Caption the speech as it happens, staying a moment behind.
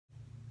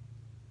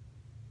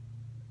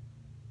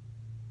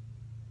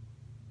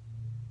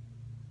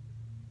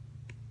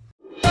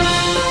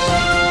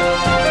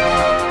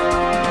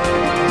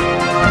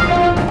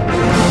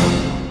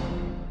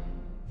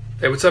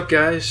What's up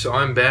guys? So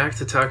I'm back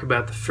to talk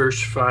about the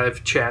first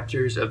 5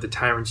 chapters of the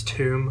Tyrant's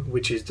Tomb,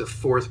 which is the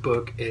 4th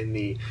book in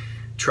the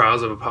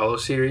Trials of Apollo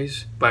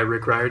series by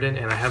Rick Riordan,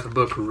 and I have the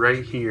book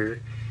right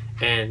here,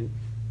 and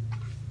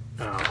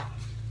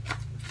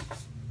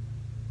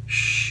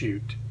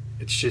shoot,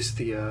 it's just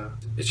the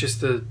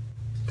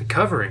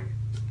covering.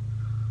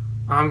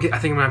 I think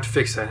I'm gonna have to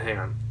fix that. Hang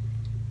on.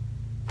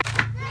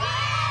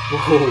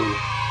 Whoa,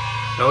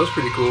 that was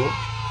pretty cool.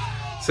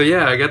 So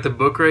yeah, I got the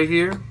book right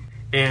here,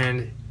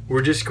 and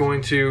we're just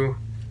going to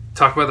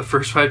talk about the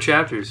first 5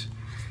 chapters.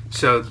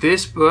 So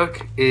this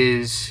book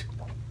it's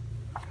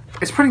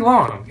pretty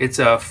long. It's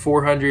about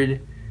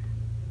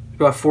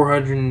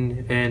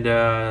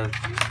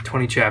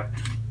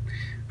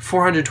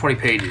 420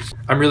 pages.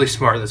 I'm really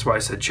smart, that's why I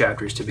said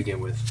chapters to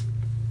begin with.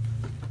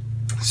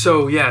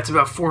 So yeah, it's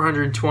about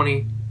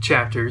 420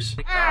 chapters.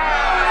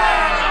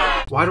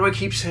 Why do I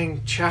keep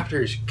saying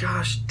chapters?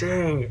 Gosh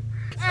dang.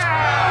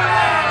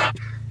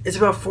 It's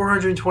about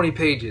 420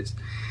 pages.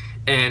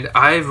 And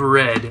I've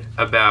read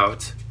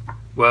about,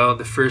 well,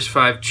 the first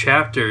 5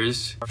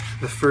 chapters.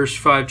 The first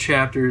 5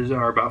 chapters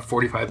are about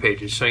 45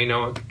 pages. So you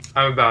know what?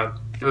 I'm about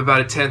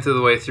a tenth of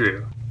the way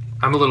through.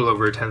 I'm a little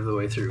over a tenth of the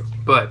way through.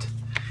 But,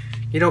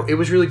 you know, it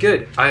was really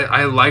good.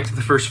 I liked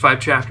the first 5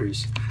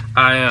 chapters.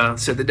 I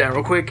set that down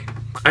real quick.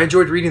 I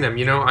enjoyed reading them.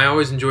 You know, I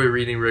always enjoy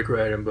reading Rick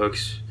Riordan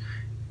books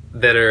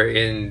that are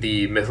in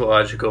the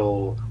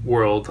mythological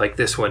world like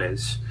this one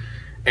is.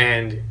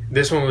 And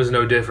this one was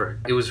no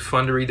different. It was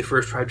fun to read the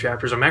first 5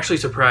 chapters. I'm actually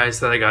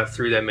surprised that I got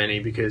through that many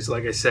because,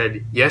 like I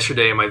said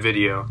yesterday in my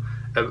video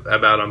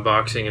about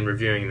unboxing and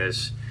reviewing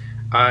this,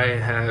 I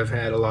have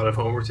had a lot of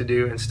homework to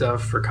do and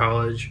stuff for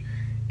college,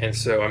 and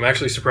so I'm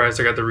actually surprised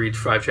I got to read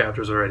 5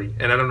 chapters already.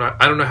 And I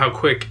don't know how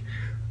quick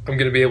I'm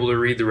gonna be able to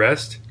read the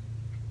rest,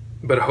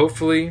 but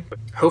hopefully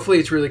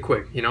it's really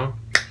quick. You know,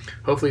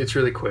 hopefully it's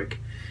really quick.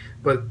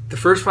 But the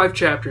first 5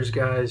 chapters,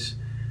 guys,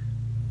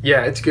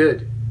 yeah, it's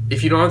good.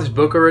 If you don't have this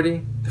book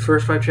already, the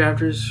first 5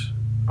 chapters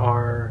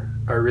are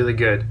really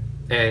good,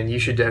 and you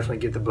should definitely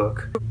get the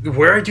book.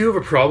 Where I do have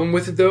a problem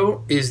with it,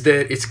 though, is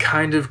that it's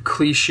kind of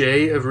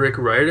cliche of Rick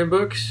Riordan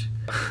books,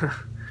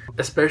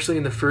 especially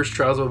in the first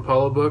Trials of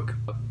Apollo book.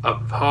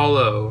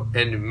 Apollo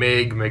and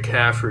Meg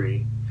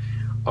McCaffrey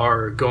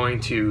are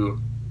going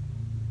to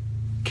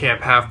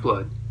Camp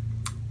Half-Blood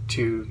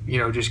to, you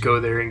know, just go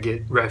there and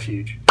get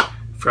refuge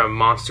from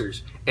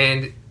monsters,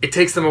 and it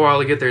takes them a while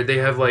to get there. They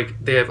have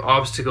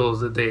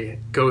obstacles that they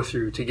go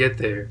through to get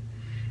there,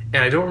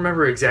 and I don't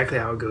remember exactly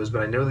how it goes,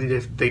 but I know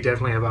they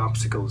definitely have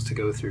obstacles to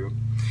go through.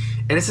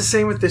 And it's the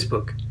same with this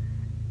book.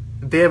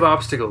 They have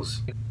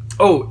obstacles.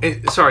 Oh,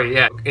 sorry,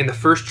 yeah. In the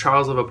first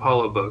Trials of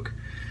Apollo book,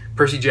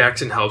 Percy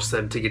Jackson helps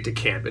them to get to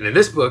camp, and in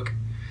this book,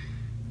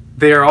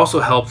 they are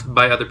also helped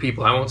by other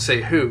people. I won't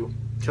say who,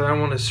 because I don't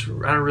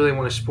really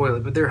want to spoil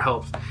it, but they're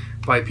helped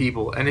by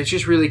people, and it's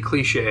just really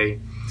cliche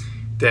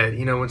that,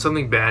 you know, when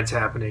something bad's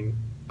happening,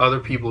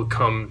 other people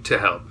come to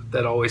help.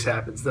 That always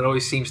happens. That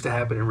always seems to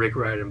happen in Rick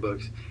Riordan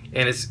books.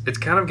 And it's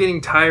kind of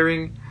getting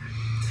tiring,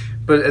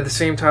 but at the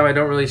same time, I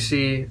don't really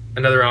see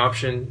another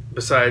option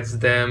besides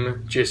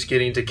them just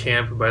getting to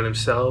camp by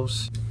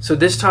themselves. So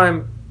this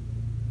time,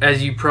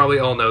 as you probably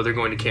all know, they're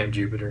going to Camp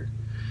Jupiter,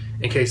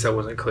 in case that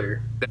wasn't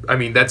clear. I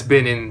mean, that's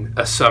been in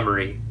a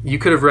summary. You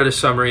could have read a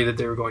summary that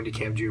they were going to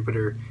Camp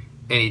Jupiter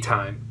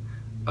anytime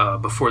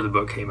before the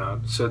book came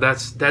out. So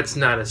that's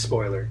not a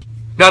spoiler.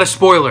 Not a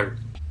spoiler.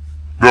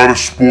 Not a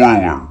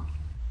spoiler.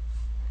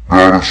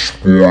 Not a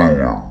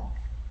spoiler.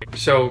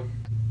 So,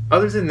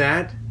 other than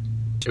that,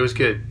 it was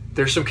good.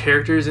 There's some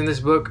characters in this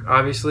book,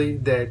 obviously,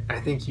 that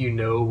I think you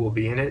know will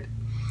be in it.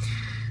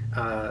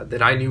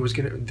 That I knew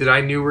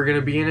were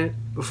gonna be in it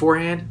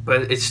beforehand.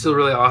 But it's still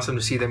really awesome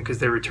to see them because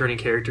they're returning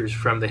characters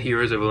from the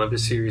Heroes of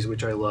Olympus series,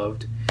 which I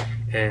loved,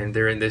 and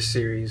they're in this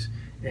series.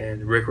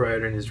 And Rick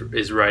Riordan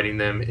is writing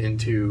them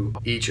into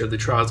each of the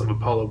Trials of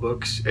Apollo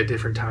books at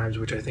different times,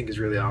 which I think is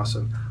really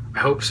awesome. I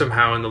hope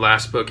somehow in the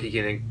last book he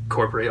can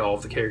incorporate all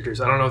of the characters.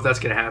 I don't know if that's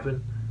going to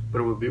happen, but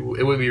it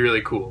would be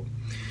really cool.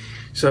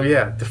 So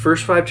yeah, the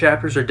first 5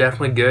 chapters are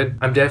definitely good.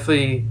 I'm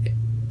definitely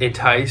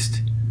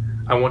enticed.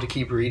 I want to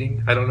keep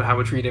reading. I don't know how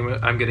much reading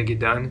I'm going to get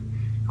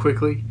done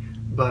quickly,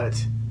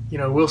 but you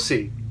know, we'll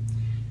see.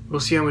 We'll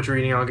see how much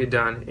reading I'll get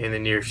done in the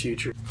near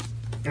future.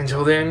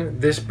 Until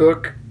then, this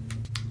book,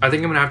 I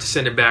think I'm going to have to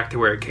send it back to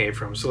where it came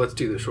from, so let's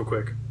do this real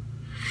quick.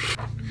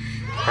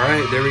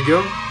 Alright, there we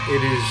go.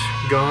 It is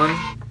gone.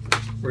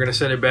 We're going to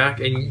send it back,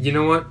 and you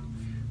know what?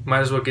 Might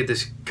as well get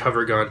this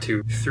cover gone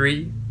too.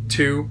 3,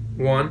 2,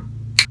 1,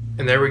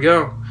 and there we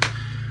go.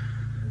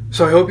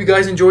 So I hope you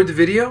guys enjoyed the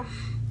video,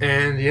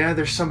 and yeah,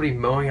 there's somebody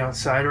mowing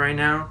outside right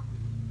now,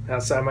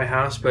 outside my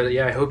house, but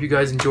yeah, I hope you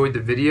guys enjoyed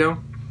the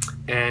video,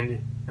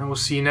 and we'll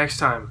see you next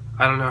time.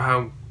 I don't know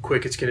how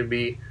quick it's going to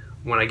be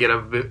when I get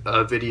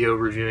a video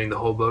reviewing the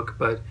whole book,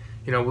 but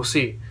you know, we'll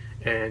see,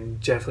 and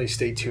definitely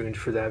stay tuned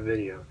for that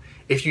video.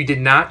 If you did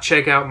not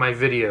check out my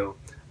video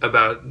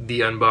about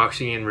the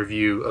unboxing and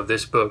review of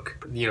this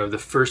book, you know, the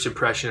first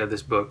impression of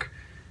this book,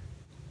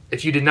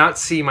 if you did not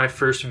see my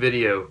first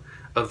video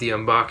of the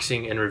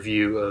unboxing and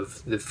review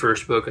of the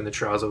first book in the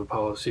Trials of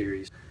Apollo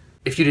series.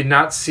 If you did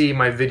not see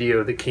my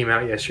video that came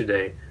out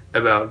yesterday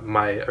about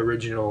my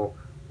original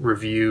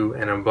review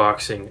and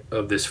unboxing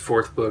of this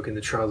fourth book in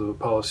the Trials of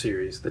Apollo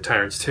series, The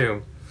Tyrant's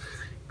Tomb,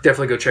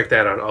 definitely go check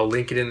that out. I'll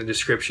link it in the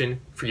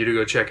description for you to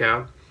go check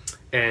out.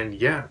 And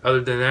yeah,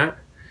 other than that,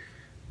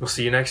 we'll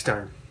see you next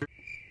time.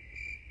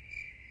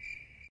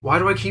 Why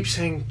do I keep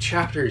saying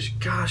chapters?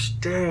 Gosh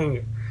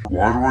dang.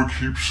 Why do I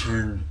keep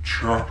saying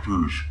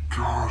chapters?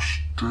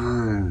 Gosh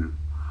dang.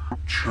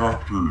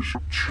 Chapters,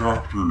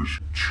 chapters,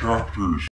 chapters.